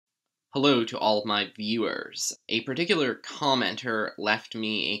Hello to all of my viewers. A particular commenter left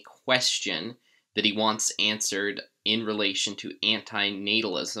me a question that he wants answered in relation to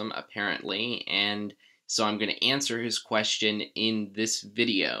anti-natalism, apparently, and so I'm going to answer his question in this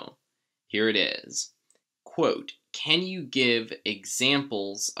video. Here it is. Quote, "Can you give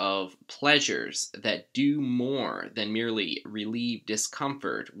examples of pleasures that do more than merely relieve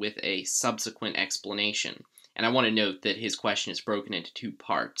discomfort with a subsequent explanation?" And I want to note that his question is broken into two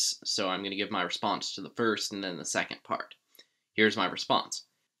parts, so I'm going to give my response to the first and then the second part. Here's my response.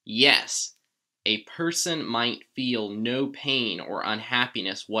 Yes, a person might feel no pain or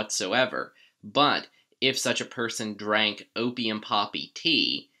unhappiness whatsoever, but if such a person drank opium poppy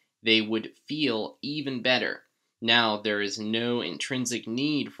tea, they would feel even better. Now, there is no intrinsic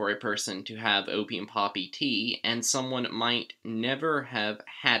need for a person to have opium poppy tea, and someone might never have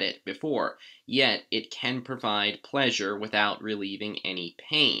had it before, yet it can provide pleasure without relieving any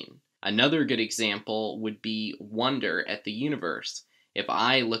pain. Another good example would be wonder at the universe. If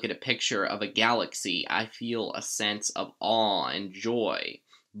I look at a picture of a galaxy, I feel a sense of awe and joy,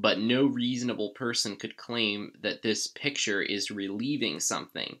 but no reasonable person could claim that this picture is relieving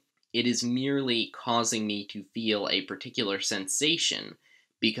something. It is merely causing me to feel a particular sensation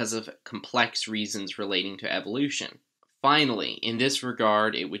because of complex reasons relating to evolution. Finally, in this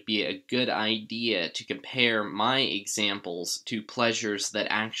regard, it would be a good idea to compare my examples to pleasures that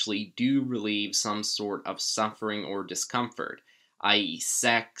actually do relieve some sort of suffering or discomfort, i.e.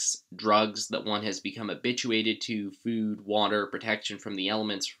 sex, drugs that one has become habituated to, food, water, protection from the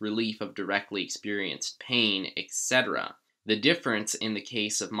elements, relief of directly experienced pain, etc. The difference in the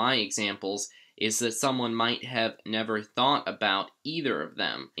case of my examples is that someone might have never thought about either of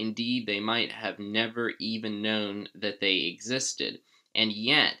them. Indeed, they might have never even known that they existed, and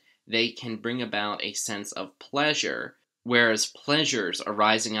yet they can bring about a sense of pleasure, whereas pleasures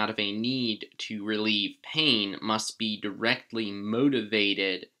arising out of a need to relieve pain must be directly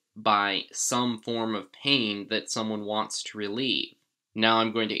motivated by some form of pain that someone wants to relieve. Now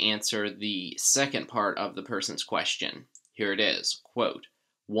I'm going to answer the second part of the person's question. Here it is, quote,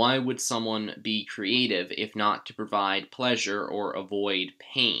 "Why would someone be creative if not to provide pleasure or avoid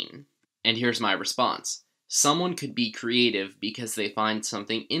pain?" And here's my response. Someone could be creative because they find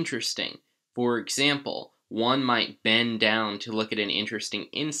something interesting. For example, one might bend down to look at an interesting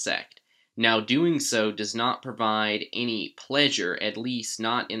insect. Now, doing so does not provide any pleasure, at least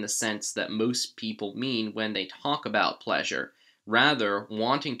not in the sense that most people mean when they talk about pleasure. Rather,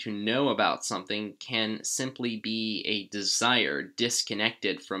 wanting to know about something can simply be a desire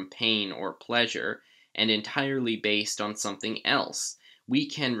disconnected from pain or pleasure and entirely based on something else. We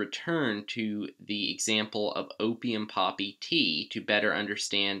can return to the example of opium poppy tea to better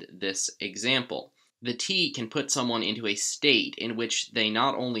understand this example. The tea can put someone into a state in which they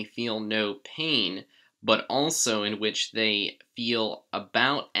not only feel no pain, but also in which they feel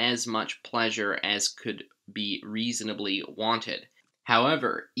about as much pleasure as could be reasonably wanted.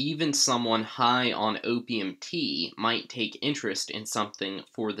 However, even someone high on opium tea might take interest in something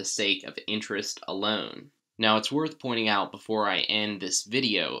for the sake of interest alone. Now, it's worth pointing out before I end this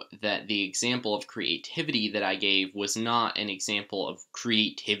video that the example of creativity that I gave was not an example of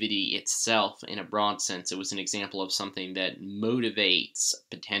creativity itself in a broad sense. It was an example of something that motivates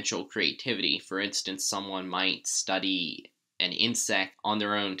potential creativity. For instance, someone might study an insect on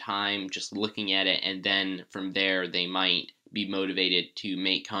their own time, just looking at it, and then from there they might be motivated to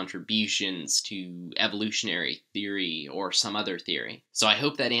make contributions to evolutionary theory or some other theory. So I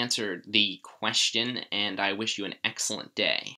hope that answered the question, and I wish you an excellent day.